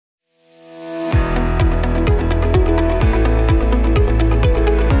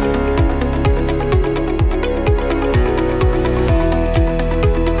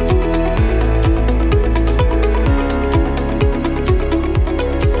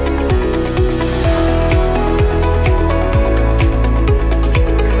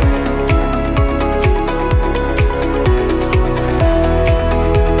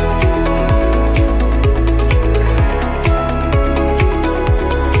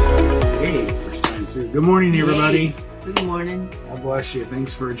Good morning, everybody. Hey, good morning. God bless you.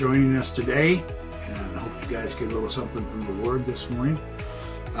 Thanks for joining us today. And I hope you guys get a little something from the Word this morning.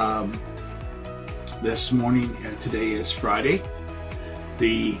 Today is Friday.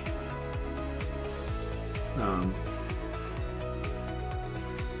 The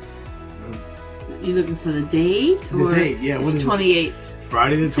You looking for the date? The date, yeah. It's 28th.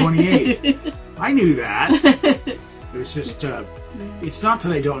 Friday the 28th. I knew that. It's just, it's not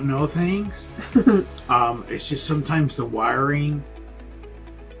that I don't know things. It's just sometimes the wiring.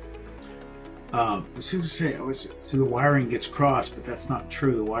 I was going to say, so the wiring gets crossed, but that's not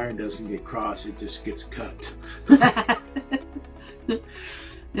true. The wiring doesn't get crossed; it just gets cut.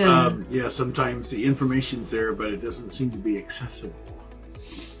 Yeah, sometimes the information's there, but it doesn't seem to be accessible.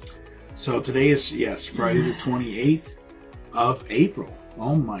 So today is Friday the 28th of April.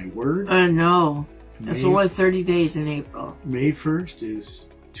 Oh my word! I know. It's only 30 days in April. May 1st is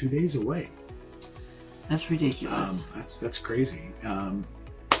 2 days away. That's ridiculous. That's crazy.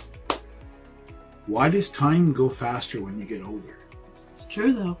 Why does time go faster when you get older? It's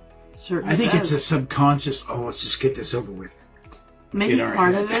true, though. Certainly I think does. it's a subconscious, let's just get this over with. Maybe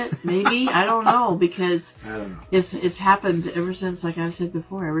part of it. Maybe. I don't know, because I don't know. It's happened ever since, like I've said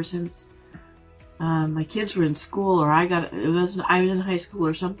before, ever since my kids were in school, or I was in high school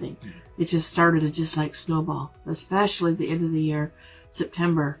or something. Yeah. It just started to just like snowball, especially the end of the year,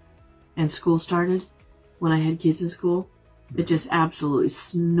 September, and school started. When I had kids in school, it just absolutely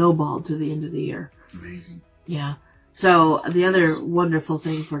snowballed to the end of the year. Amazing. Yeah. So the other wonderful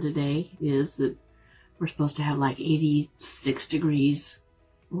thing for today is that we're supposed to have like 86 degrees,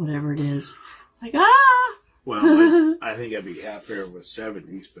 whatever it is. It's like, Well, I think I'd be happier with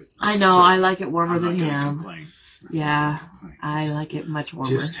 70s, but I know, I like it warmer I'm than not gonna him. complain. Yeah, Complain. I like it much warmer.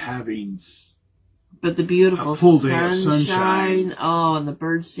 Just having But the beautiful a full day of sunshine. Oh, and the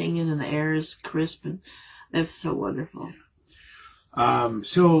birds singing and the air is crisp, and that's so wonderful.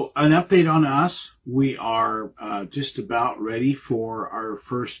 So an update on us. We are just about ready for our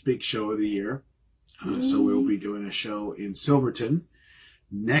first big show of the year. So we'll be doing a show in Silverton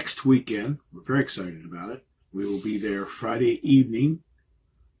next weekend. We're very excited about it. We will be there Friday evening,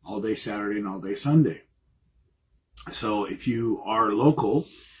 all day Saturday and all day Sunday. So if you are local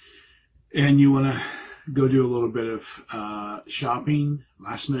and you want to go do a little bit of shopping,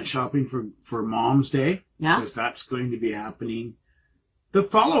 last minute shopping for Mom's Day, because that's going to be happening the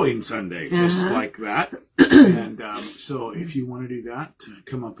following Sunday, just like that. And so if you want to do that,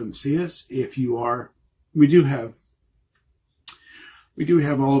 come up and see us. If you are, we do have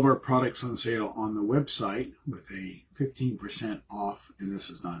all of our products on sale on the website with a 15% off. And this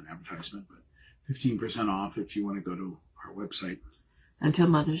is not an advertisement, but 15% off if you want to go to our website. Until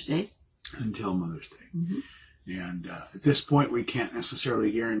Mother's Day. Until Mother's Day. Mm-hmm. And at this point, we can't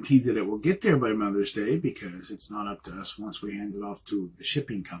necessarily guarantee that it will get there by Mother's Day because it's not up to us once we hand it off to the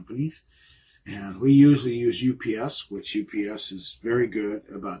shipping companies. And we usually use UPS, which UPS is very good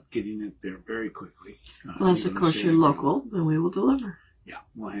about getting it there very quickly. Unless, of course, you're local, then we will deliver. Yeah,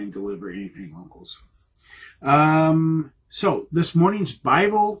 we'll hand deliver anything local. So this morning's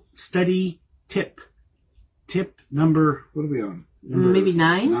Bible study tip. Tip number, what are we on? Maybe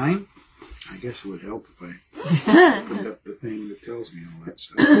 9? 9? I guess it would help if I opened up the thing that tells me all that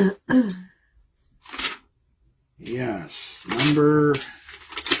stuff.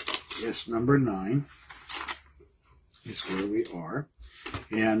 Number 9 is where we are.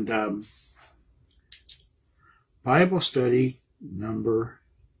 And Bible study number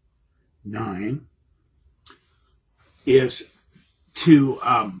 9 is to,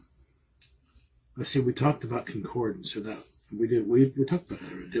 let's see, we talked about concordance, so that we talked about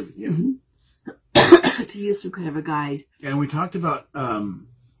that already, didn't we? Yeah. Mm-hmm. To use some kind of a guide. And we talked about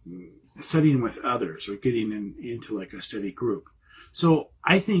studying with others or getting into like a study group. So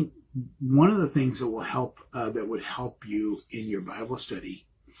I think one of the things that will help, that would help you in your Bible study,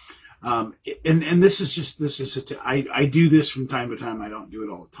 and I do this from time to time. I don't do it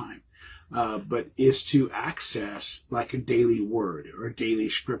all the time. But is to access like a daily word or a daily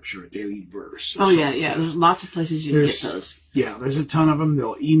scripture, a daily verse. Oh, yeah. There's lots of places you can get those. Yeah, there's a ton of them.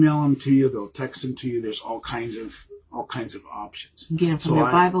 They'll email them to you. They'll text them to you. There's all kinds of options. You can get them from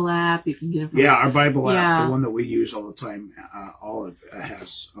your Bible app. You can get them from... Yeah, our Bible app, the one that we use all the time, Olive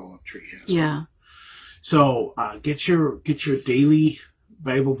Tree has. Yeah. One. So get your daily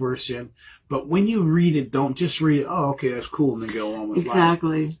Bible verse in. But when you read it, don't just read it, oh, okay, that's cool, and then go on with life.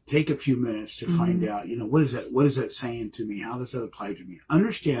 Exactly. Take a few minutes to find out, what is that saying to me? How does that apply to me?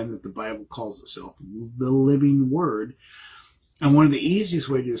 Understand that the Bible calls itself the living word. And one of the easiest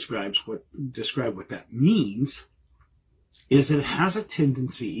ways to describe what that means is it has a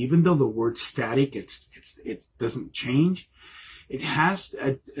tendency, even though the word static, it doesn't change, it has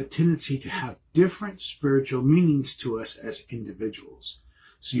a tendency to have different spiritual meanings to us as individuals.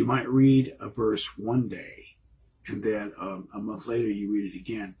 So you might read a verse one day, and then a month later you read it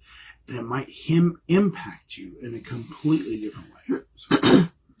again, and it might impact you in a completely different way. So,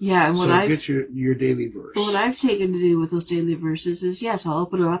 yeah, and get your daily verse. What I've taken to do with those daily verses is, yes, I'll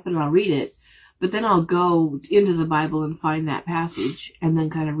open it up and I'll read it, but then I'll go into the Bible and find that passage and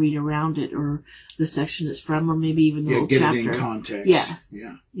then kind of read around it, or the section it's from, or maybe even the whole get chapter. It in context. Yeah.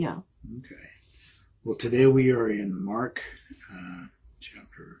 Okay. Well, today we are in Mark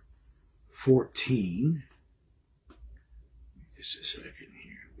chapter 14. Just a second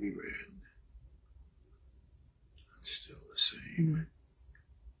here. We read. It's still the same.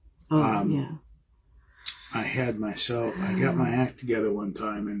 Oh, I got my act together one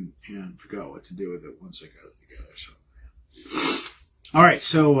time and forgot what to do with it once I got it together. So, all right.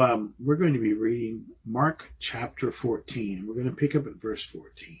 So we're going to be reading Mark chapter 14, and we're going to pick up at verse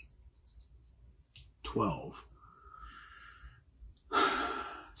 14. 12.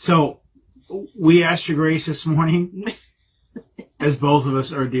 So we asked your grace this morning, as both of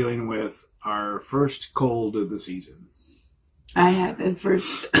us are dealing with our first cold of the season. I have been for,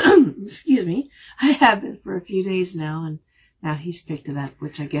 excuse me, I have been for a few days now, and now he's picked it up,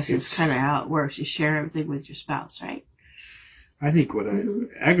 which I guess is kind of how it works. You share everything with your spouse, right? I think what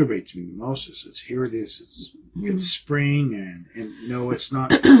aggravates me the most is here it is. It's spring, and no, it's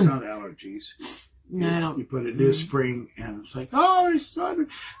not. It's not allergies. No, but it is spring, and it's like, oh, it's sun,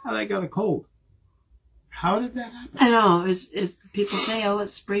 and I got a cold. How did that happen? I know. People say, oh,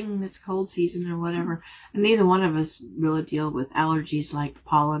 it's spring, it's cold season, or whatever. And neither one of us really deal with allergies like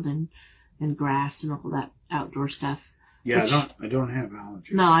pollen and grass and all that outdoor stuff. Yeah, I don't have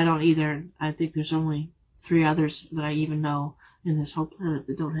allergies. No, I don't either. I think there's only 3 others that I even know in this whole planet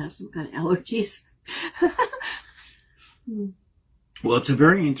that don't have some kind of allergies. Well, it's a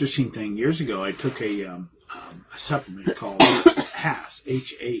very interesting thing. Years ago, I took a supplement called HAS,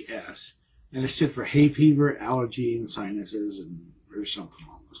 H-A-S, and it stood for hay fever, allergy, and sinuses, or something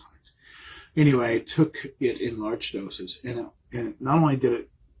along those lines. Anyway, I took it in large doses, and not only did it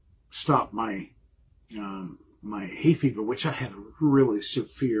stop my hay fever, which I had a really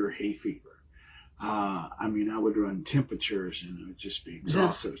severe hay fever. I would run temperatures, and it would just be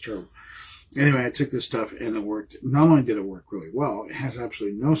exhausted. It was terrible. Anyway, I took this stuff, and it worked. Not only did it work really well, it has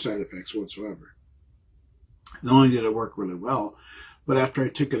absolutely no side effects whatsoever. Not only did it work really well, but after I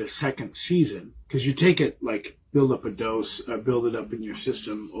took it a second season, because you take it, like, build up a dose, build it up in your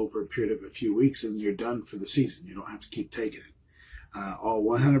system over a period of a few weeks, and you're done for the season. You don't have to keep taking it. All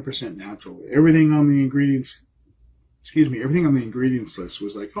 100% natural. Everything on the ingredients list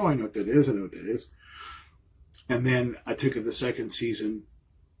was like, oh, I know what that is. And then I took it the second season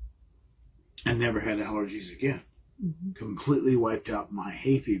and never had allergies again. Mm-hmm. Completely wiped out my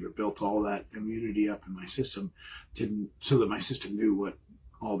hay fever, built all that immunity up in my system so that my system knew what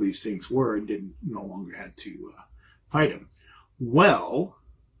all these things were and no longer had to fight them. Well,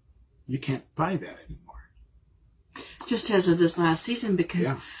 you can't buy that anymore. Just as of this last season,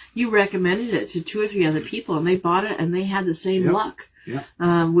 because you recommended it to 2 or 3 other people, and they bought it, and they had the same luck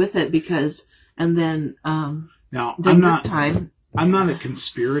with it, because, and then, now, I'm not a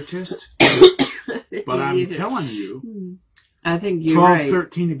conspiratist, but I'm telling you. I think you're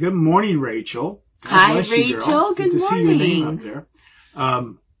 12:13. Good morning, Rachel. Hi, Rachel. Good morning. To see your name up there.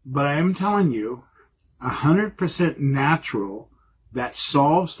 But I am telling you, 100% natural that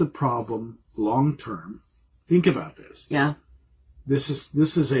solves the problem long term. Think about this. Yeah. This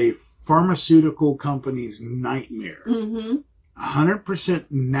is a pharmaceutical company's nightmare. 100%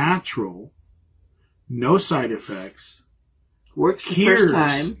 natural, no side effects. Works the first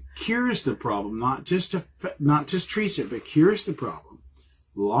time. Cures the problem, not just treats it, but cures the problem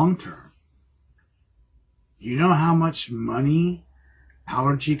long term. You know how much money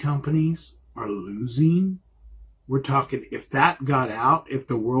allergy companies are losing? We're talking, if that got out, if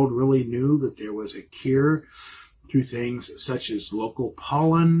the world really knew that there was a cure through things such as local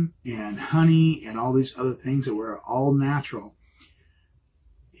pollen and honey and all these other things that were all natural,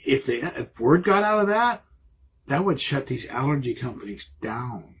 if word got out of that, that would shut these allergy companies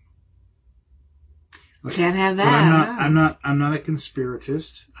down. Can't have that. But I'm not a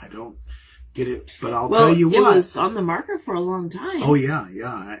conspiratist. I don't get it. But I'll tell you what. It was on the market for a long time. Oh yeah.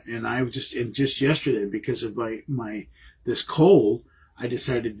 And I was just yesterday, because of this cold, I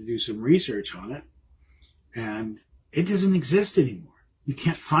decided to do some research on it, and it doesn't exist anymore. You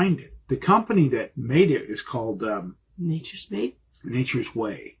can't find it. The company that made it is called Nature's Made. Nature's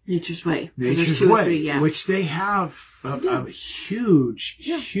Way. Nature's Way. So Nature's two or Way, three, yeah. which they have a huge,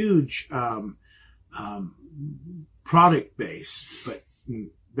 huge product base, but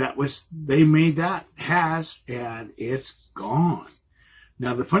they made that, and it's gone.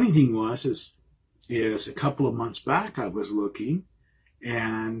 Now the funny thing is a couple of months back I was looking,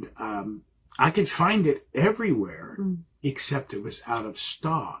 and I could find it everywhere, except it was out of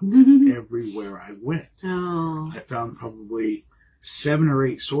stock everywhere I went. Oh. I found probably 7 or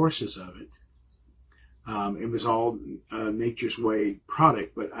 8 sources of it. It was all Nature's Way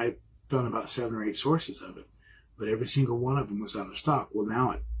product, but I found about 7 or 8 sources of it. But every single one of them was out of stock. Well,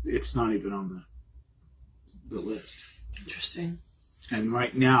 now it's not even on the list. Interesting. And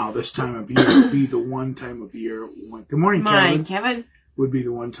right now, this time of year would be the one time of year when, good morning, Kevin. Would be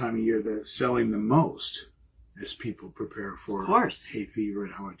the one time of year that's selling the most as people prepare for hay fever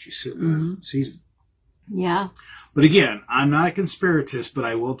and allergy season. Yeah. But again, I'm not a conspiratist, but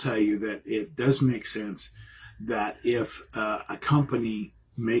I will tell you that it does make sense that if a company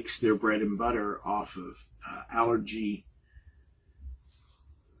makes their bread and butter off of allergy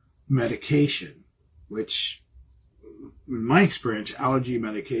medication, which in my experience,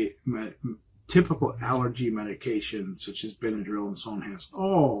 typical allergy medication such as Benadryl and so on has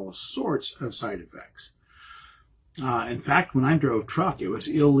all sorts of side effects. In fact, when I drove truck, it was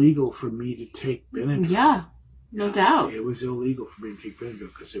illegal for me to take Benadryl. Yeah, no doubt. It was illegal for me to take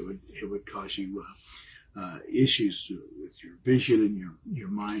Benadryl because it would cause you issues with your vision and your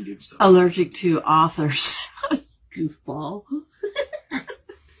mind and stuff. Allergic to authors. Goofball.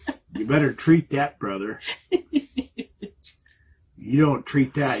 You better treat that, brother. You don't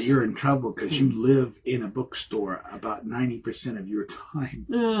treat that, you're in trouble because you live in a bookstore about 90% of your time.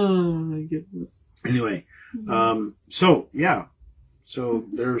 Oh, my goodness. Anyway, so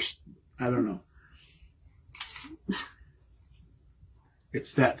there's, I don't know.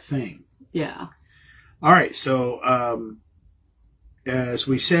 It's that thing. Yeah. All right, so as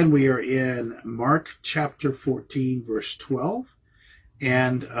we said, we are in Mark chapter 14, verse 12.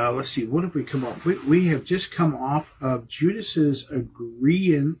 And let's see, what have we come off? We have just come off of Judas's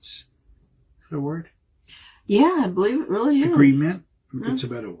agreement. Is that a word? Yeah, I believe it really is. Agreement? It's a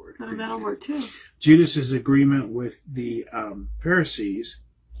better word. A better word, too. Judas's agreement with the Pharisees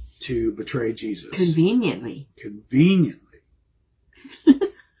to betray Jesus. Conveniently.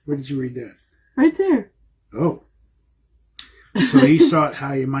 Where did you read that? Right there. Oh. So he sought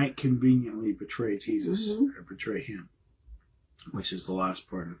how he might conveniently betray Jesus, or betray him, which is the last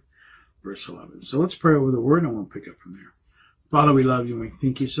part of verse 11. So let's pray over the word and we'll pick up from there. Father, we love you and we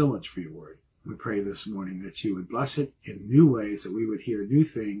thank you so much for your word. We pray this morning that you would bless it in new ways, that we would hear new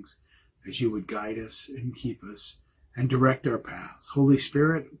things, as you would guide us and keep us and direct our paths. Holy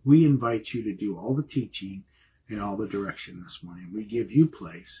Spirit, we invite you to do all the teaching and all the direction this morning. We give you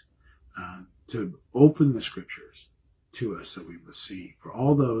place to open the scriptures to us that we will see for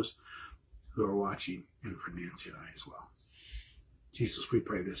all those who are watching and for Nancy and I as well. Jesus, we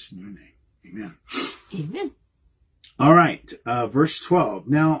pray this in your name. Amen. Amen. All right, verse 12.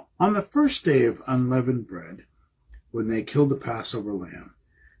 Now, on the first day of unleavened bread, when they killed the Passover lamb,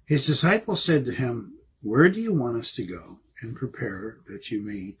 his disciples said to him, "Where do you want us to go and prepare that you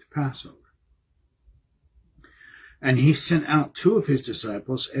may eat the Passover?" And he sent out 2 of his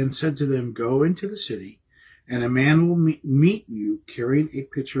disciples and said to them, "Go into the city, and a man will meet you carrying a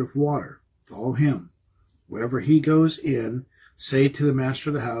pitcher of water. Follow him. Wherever he goes in, say to the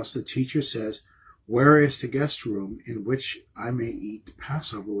master of the house, the teacher says, 'Where is the guest room in which I may eat the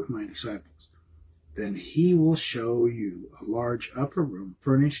Passover with my disciples?' Then he will show you a large upper room,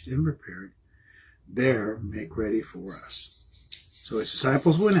 furnished and prepared. There make ready for us." So his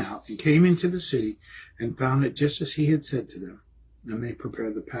disciples went out and came into the city and found it just as he had said to them, and they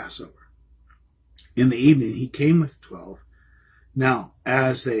prepared the Passover. In the evening he came with 12. Now,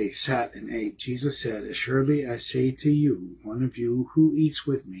 as they sat and ate, Jesus said, "Assuredly I say to you, one of you who eats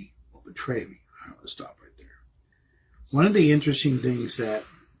with me will betray me." I will stop right there. One of the interesting things that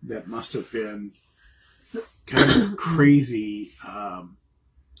must have been kind of crazy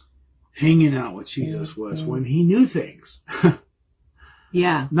hanging out with Jesus was when he knew things.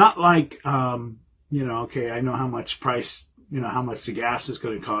 Yeah. Not like, okay, I know how much how much the gas is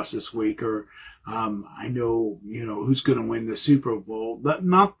going to cost this week, or I know, who's going to win the Super Bowl.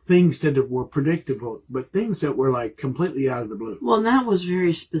 Not things that were predictable, but things that were like completely out of the blue. Well, and that was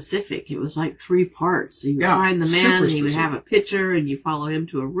very specific. It was like 3 parts. You would find the man, and he would have a picture, and you follow him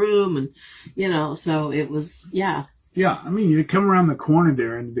to a room, and, so it was, yeah. Yeah, I mean, you come around the corner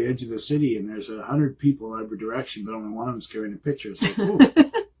there into the edge of the city, and there's 100 people in every direction, but only one of them's carrying a picture. It's like, ooh,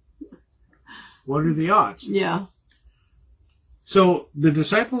 what are the odds? Yeah. So the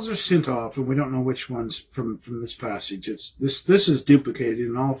disciples are sent off, and we don't know which ones from this passage. It's this is duplicated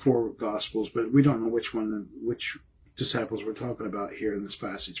in all four Gospels, but we don't know which disciples we're talking about here in this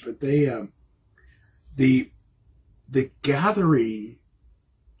passage. But they the gathering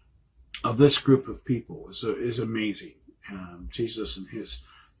of this group of people is amazing. Jesus and his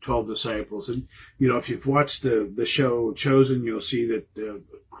 12 disciples, and if you've watched the show Chosen, you'll see that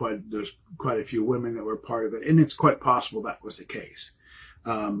there's quite a few women that were part of it, and it's quite possible that was the case.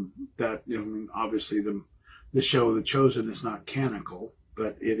 Obviously the show The Chosen is not canonical,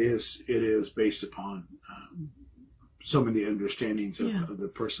 but it is based upon some of the understandings of the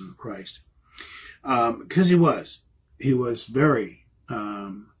person of Christ, because he was very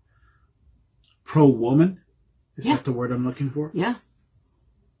pro-woman. Is that the word I'm looking for? Yeah.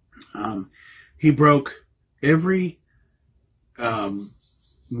 He broke every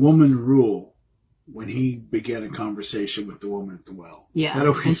woman rule when he began a conversation with the woman at the well. Yeah,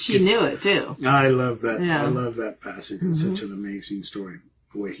 and she knew it too. I love that. Yeah. I love that passage. It's such an amazing story,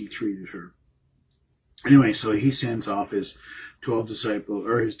 the way he treated her. Anyway, so he sends off his 12 disciples,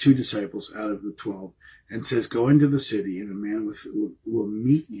 or his 2 disciples out of the 12, and says, "Go into the city, and a man will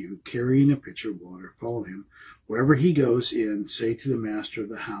meet you carrying a pitcher of water. Follow him. Wherever he goes in, say to the master of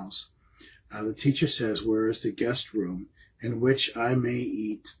the house, the teacher says, where is the guest room in which I may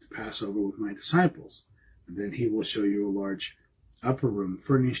eat the Passover with my disciples? And then he will show you a large upper room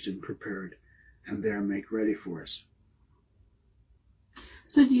furnished and prepared, and there make ready for us."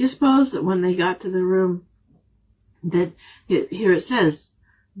 So do you suppose that when they got to the room, that here it says,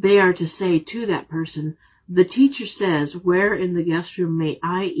 they are to say to that person, the teacher says, where in the guest room may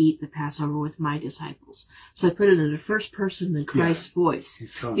I eat the Passover with my disciples? So I put it in the first person in Christ's voice.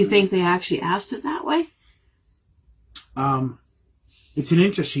 You think they actually asked it that way? It's an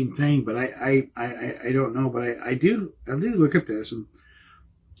interesting thing, but I don't know, but I do look at this, and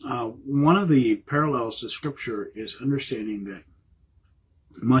one of the parallels to Scripture is understanding that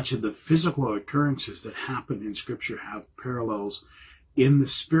much of the physical occurrences that happen in Scripture have parallels in the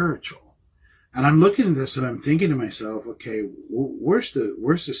spiritual. And I'm looking at this and I'm thinking to myself, okay, where's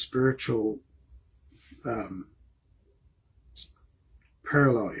the spiritual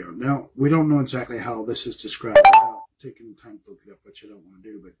parallel here? Now, we don't know exactly how this is described without taking the time to look it up, which I don't want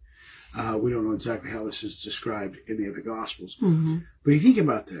to do, but we don't know exactly how this is described in the other Gospels. Mm-hmm. But you think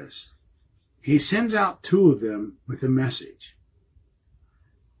about this. He sends out 2 of them with a message.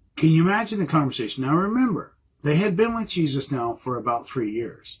 Can you imagine the conversation? Now remember, they had been with Jesus now for about 3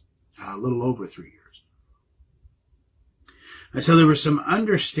 years. A little over 3 years. And so there was some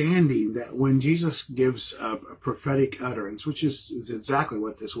understanding that when Jesus gives a prophetic utterance, which is exactly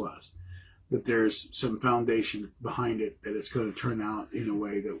what this was, that there's some foundation behind it, that it's going to turn out in a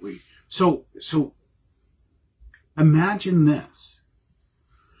way that we... So imagine this.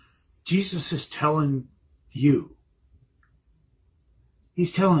 Jesus is telling you.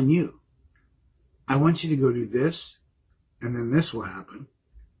 He's telling you, I want you to go do this, and then this will happen.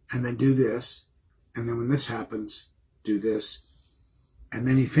 And then do this, and then when this happens, do this. And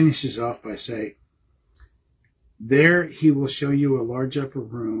then he finishes off by saying, there he will show you a large upper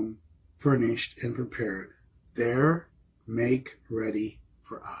room, furnished and prepared. There make ready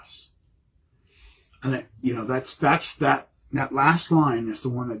for us. And that last line is the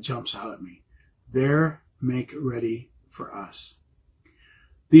one that jumps out at me. There make ready for us.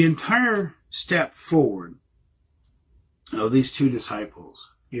 The entire step forward of these 2 disciples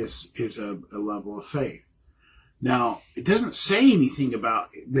is a level of faith. Now, it doesn't say anything about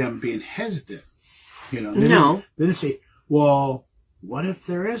them being hesitant. No. Then they say, well, what if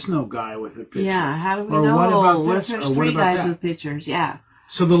there is no guy with a picture? Yeah, how do we or know? What about What this? if Or there's what 3 about guys that? with pictures? Yeah.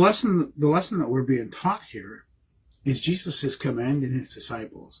 So the lesson that we're being taught here is Jesus is commanding his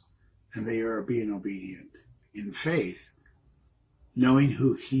disciples, and they are being obedient in faith, knowing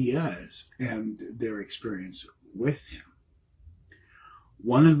who he is and their experience with him.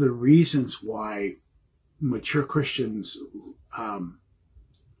 One of the reasons why mature Christians, one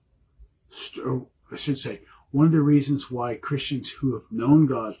of the reasons why Christians who have known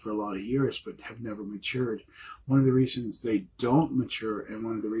God for a lot of years but have never matured, one of the reasons they don't mature, and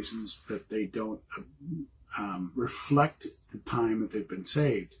one of the reasons that they don't reflect the time that they've been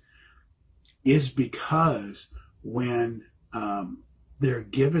saved, is because when they're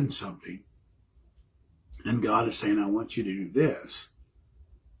given something and God is saying, I want you to do this,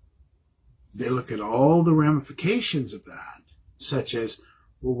 they look at all the ramifications of that, such as,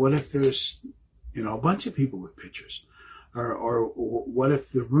 well, what if there's, a bunch of people with pictures? Or what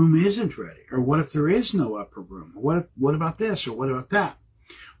if the room isn't ready? Or what if there is no upper room? What about this? Or what about that?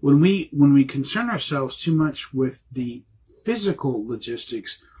 When we concern ourselves too much with the physical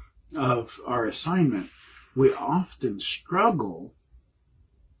logistics of our assignment, we often struggle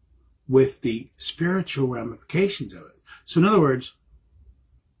with the spiritual ramifications of it. So in other words,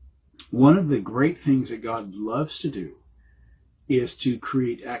 one of the great things that God loves to do is to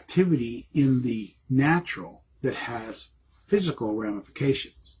create activity in the natural that has physical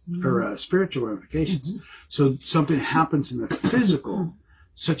ramifications, or spiritual ramifications. So something happens in the physical,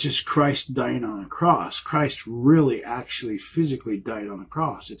 such as Christ dying on a cross. Christ really actually physically died on a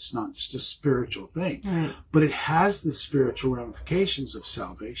cross. It's not just a spiritual thing, Right. but it has the spiritual ramifications of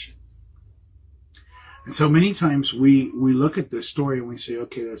salvation. And so many times we look at this story and we say,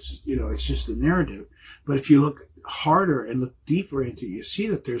 okay, that's just, it's just a narrative. But if you look harder and look deeper into it, you see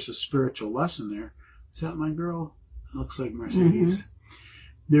that there's a spiritual lesson there. Is that my girl? It looks like Mercedes.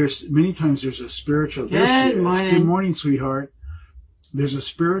 There's many times there's a spiritual. Good morning. Good morning, sweetheart. There's a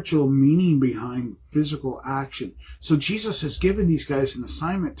spiritual meaning behind physical action. So Jesus has given these guys an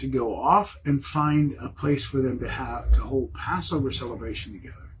assignment to go off and find a place for them to hold Passover celebration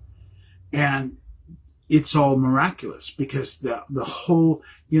together. And it's all miraculous because the whole,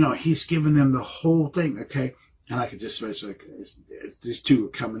 he's given them the whole thing. Okay. And I could just imagine, like, these two are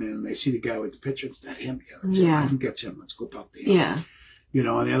coming in and they see the guy with the picture. Is that him? Yeah, that's him. I think that's him. Let's go talk to him. Yeah.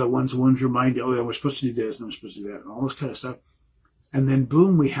 And the other one's reminded, oh yeah, we're supposed to do this and we're supposed to do that and all this kind of stuff. And then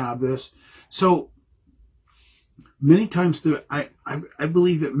boom, we have this. So many times I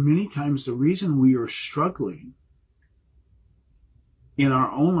believe that many times the reason we are struggling in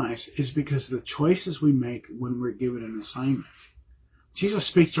our own lives is because of the choices we make when we're given an assignment. Jesus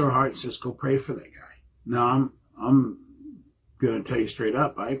speaks to our heart and says, go pray for that guy. Now I'm going to tell you straight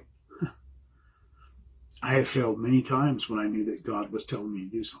up, I have failed many times when I knew that God was telling me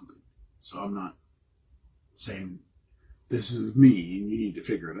to do something. So I'm not saying this is me and you need to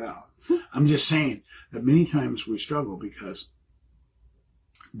figure it out. I'm just saying that many times we struggle because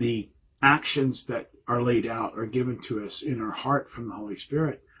the actions that are laid out or given to us in our heart from the Holy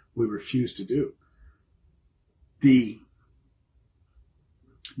Spirit, we refuse to do. The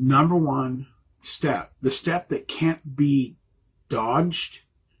number one step, the step that can't be dodged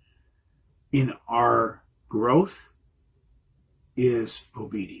in our growth, is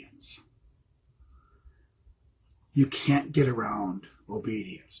obedience. You can't get around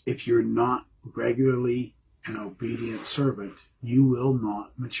obedience. If you're not regularly an obedient servant, you will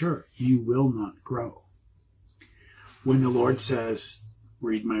not mature. You will not grow. When the Lord says,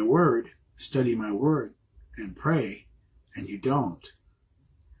 read my word, study my word, and pray, and you don't,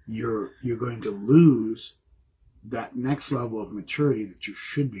 you're going to lose that next level of maturity that you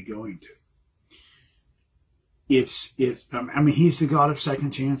should be going to. He's the God of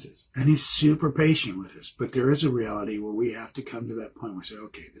second chances, and he's super patient with us. But there is a reality where we have to come to that point where we say,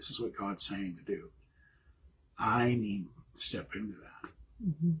 okay, this is what God's saying to do. I need to step into that.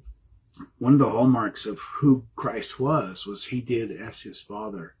 One of the hallmarks of who Christ was he did as his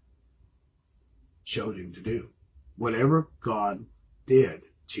Father showed him to do. Whatever God did,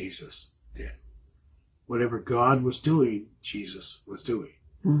 Jesus did. Whatever God was doing, Jesus was doing.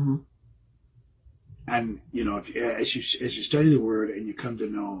 And, as you study the Word and you come to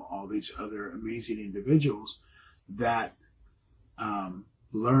know all these other amazing individuals that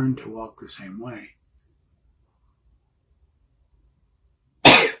learn to walk the same way,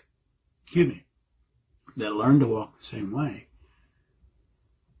 that learn to walk the same way,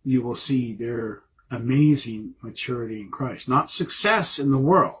 you will see their amazing maturity in Christ. Not success in the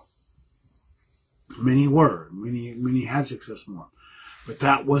world. Many had success in the world. But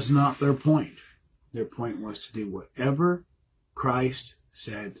that was not their point. Their point was to do whatever Christ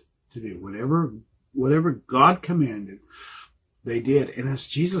said to do. Whatever God commanded, they did. And as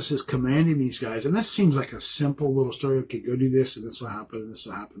Jesus is commanding these guys, and this seems like a simple little story. Okay, go do this, and this will happen, and this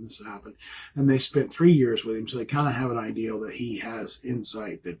will happen, this will happen. And they spent 3 years with him, so they kind of have an idea that he has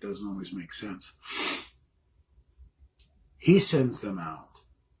insight that doesn't always make sense. He sends them out.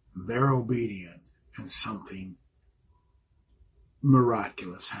 They're obedient, and something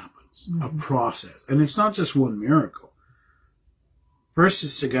miraculous happens. A process. And it's not just one miracle. First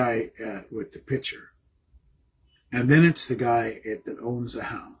it's the guy with the pitcher. And then it's the guy that owns the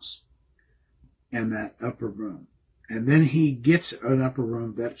house and that upper room. And then he gets an upper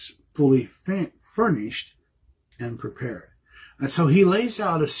room that's fully furnished and prepared. And so he lays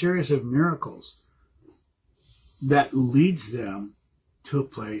out a series of miracles that leads them to a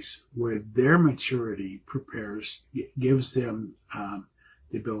place where their maturity gives them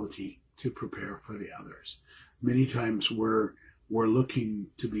the ability to prepare for the others. Many times we're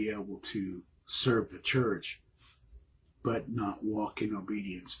looking to be able to serve the church but not walk in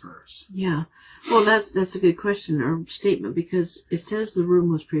obedience first? Yeah. Well, that's a good question or statement, because it says the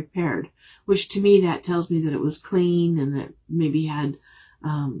room was prepared, which to me that tells me that it was clean and it maybe had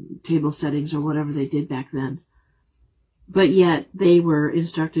table settings or whatever they did back then. But yet they were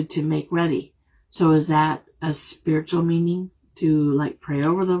instructed to make ready. So is that a spiritual meaning, to like pray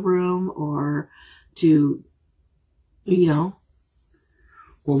over the room, or to,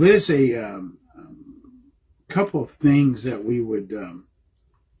 Well, there's a couple of things that we would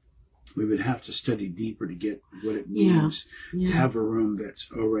have to study deeper to get what it means to have a room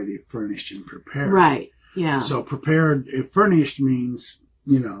that's already furnished and prepared. Right. Yeah. So prepared, furnished means,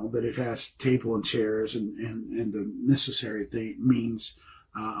 that it has table and chairs and the necessary means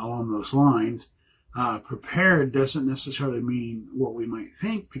along those lines. Prepared doesn't necessarily mean what we might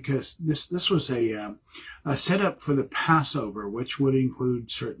think, because this was a setup for the Passover, which would include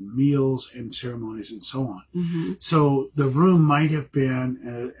certain meals and ceremonies and so on. Mm-hmm. So the room might have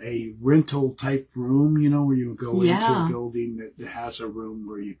been a rental type room, where you go into a building that has a room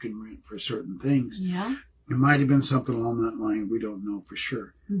where you can rent for certain things. Yeah. It might have been something along that line. We don't know for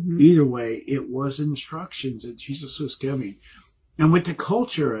sure. Mm-hmm. Either way, it was instructions that Jesus was giving. And with the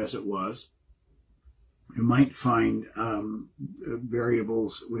culture as it was, you might find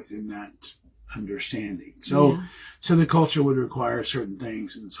variables within that understanding. So the culture would require certain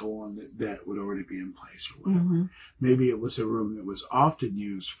things and so on that would already be in place or whatever. Mm-hmm. Maybe it was a room that was often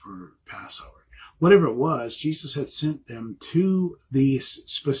used for Passover. Whatever it was, Jesus had sent them to these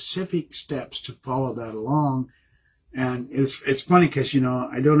specific steps to follow that along. And it's funny because,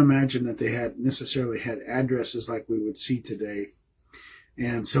 I don't imagine that they necessarily had addresses like we would see today.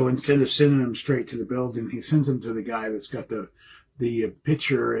 And so instead of sending them straight to the building, he sends them to the guy that's got the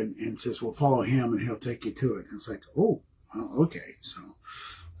picture and says, well, follow him and he'll take you to it. And it's like, oh, well, okay. So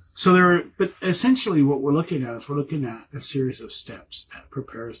but essentially what we're looking at a series of steps that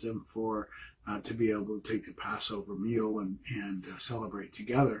prepares them for, to be able to take the Passover meal and celebrate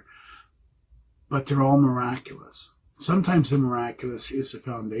together. But they're all miraculous. Sometimes the miraculous is the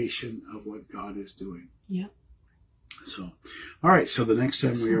foundation of what God is doing. Yeah. So, all right. So the next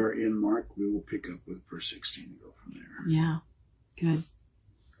time we are in Mark, we will pick up with verse 16 and go from there. Yeah. Good.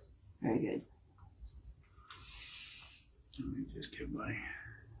 Very good. Let me just get my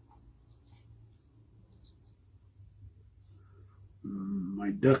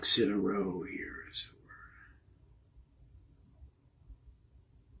ducks in a row here, as it were.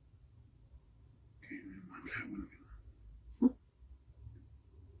 Okay, I didn't want that one.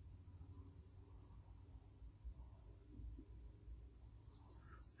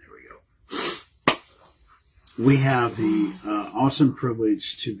 We have the awesome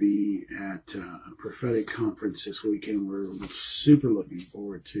privilege to be at a prophetic conference this weekend. We're super looking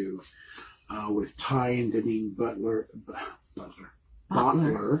forward to with Ty and Deneen Butler,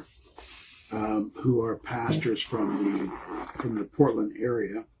 who are pastors from the Portland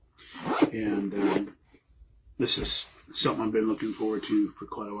area, and this is something I've been looking forward to for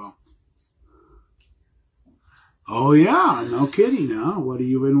quite a while. Oh yeah, no kidding. Huh? What have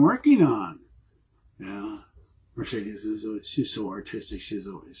you been working on? Yeah. Mercedes she's so artistic. She's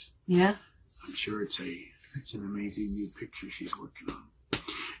always. Yeah. I'm sure it's an amazing new picture she's working on.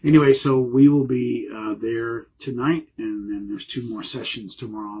 Anyway, so we will be there tonight, and then there's 2 more sessions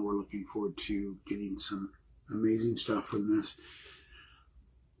tomorrow. We're looking forward to getting some amazing stuff from this.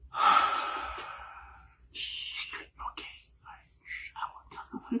 Okay.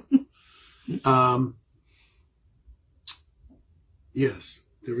 Yes,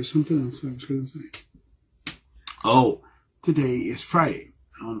 there was something else I was going to say. Oh, today is Friday.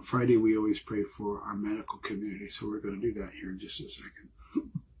 And on Friday, we always pray for our medical community. So we're going to do that here in just a second.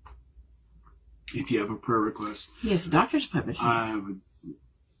 If you have a prayer request. Yes, doctor's appointment. I would.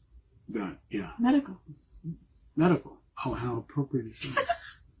 Yeah. Medical. Oh, how appropriate is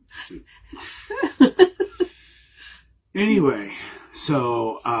that? Anyway,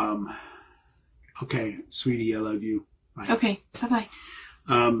 so, okay, sweetie, I love you. Bye. Okay, bye-bye.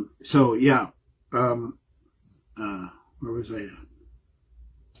 So, yeah. Where was I at?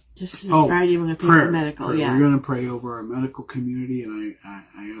 Just this Friday, we're going to pray for medical. Prayer. Yeah. We're going to pray over our medical community, and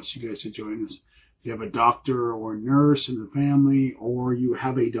I ask you guys to join us. If you have a doctor or a nurse in the family, or you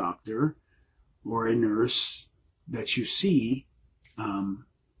have a doctor or a nurse that you see, for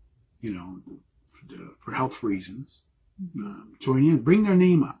health reasons, join in. Bring their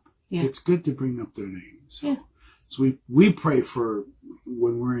name up. Yeah. It's good to bring up their name. So we pray for,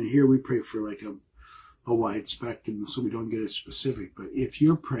 when we're in here, we pray for like a wide spectrum, so we don't get as specific. But if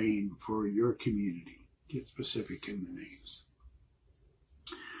you're praying for your community, get specific in the names.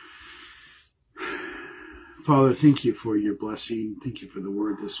 Father, thank you for your blessing. Thank you for the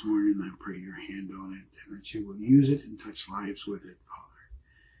word this morning. I pray your hand on it and that you will use it and touch lives with it, Father.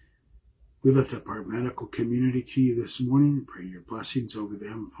 We lift up our medical community to you this morning and pray your blessings over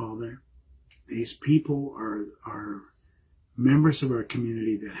them, Father. These people are members of our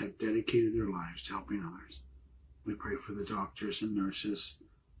community that have dedicated their lives to helping others. We pray for the doctors and nurses.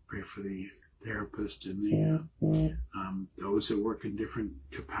 Pray for the therapists and the those that work in different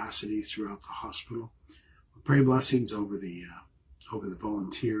capacities throughout the hospital. We pray blessings over the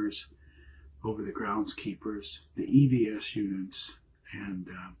volunteers, over the groundskeepers, the EVS units, and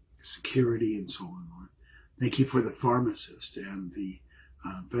security and so on, Lord. Thank you for the pharmacists and the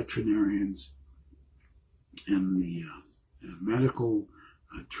veterinarians and the medical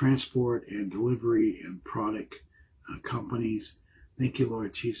transport and delivery and product companies. Thank you,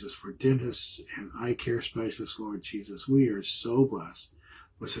 Lord Jesus, for dentists and eye care specialists, Lord Jesus. We are so blessed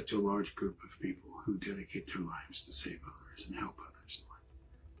with such a large group of people who dedicate their lives to save others and help others, Lord.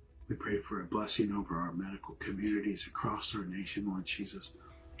 We pray for a blessing over our medical communities across our nation, Lord Jesus.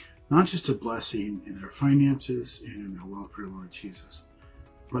 Not just a blessing in their finances and in their welfare, Lord Jesus,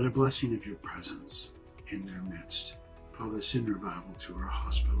 but a blessing of your presence in their midst. Father, send revival to our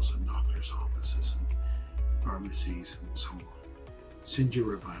hospitals and doctors' offices and pharmacies and so on. Send your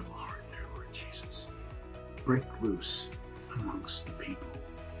revival heart there, Lord Jesus. Break loose amongst the people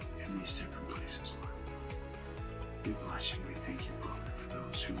in these different places, Lord. We bless you. We thank you, Father, for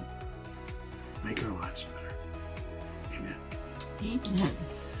those who make our lives better. Amen. Amen.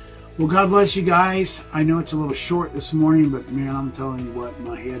 Well, God bless you guys. I know it's a little short this morning, but man, I'm telling you what,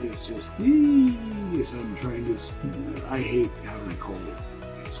 my head is just, as I'm trying to, I hate having a cold.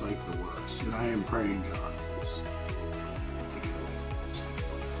 It's like the worst. And I am praying, God, please take it away.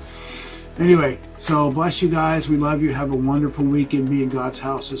 Anyway, so bless you guys. We love you. Have a wonderful weekend. Be in God's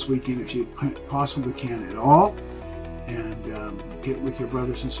house this weekend if you possibly can at all. And get with your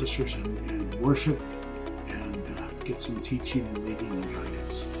brothers and sisters and worship and get some teaching and leading and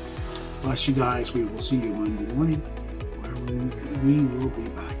guidance. Bless you guys. We will see you Monday morning where we will be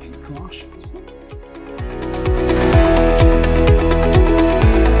back in Colossians.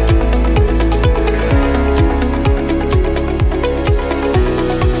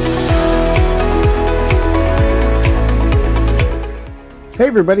 Hey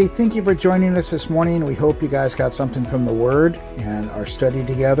everybody, thank you for joining us this morning. We hope you guys got something from the Word and our study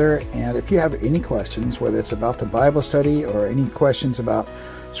together. And if you have any questions, whether it's about the Bible study or any questions about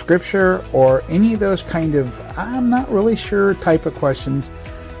Scripture or any of those kind of, I'm not really sure type of questions,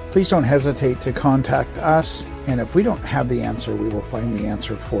 please don't hesitate to contact us. And if we don't have the answer, we will find the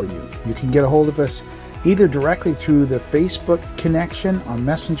answer for you. You can get a hold of us either directly through the Facebook connection on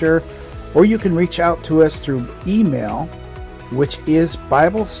Messenger, or you can reach out to us through email, which is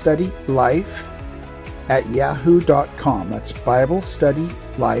BibleStudyLife@yahoo.com. That's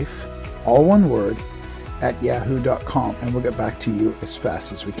BibleStudyLife, all one word, @yahoo.com. And we'll get back to you as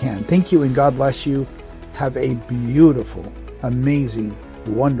fast as we can. Thank you and God bless you. Have a beautiful, amazing,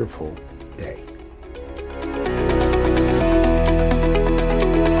 wonderful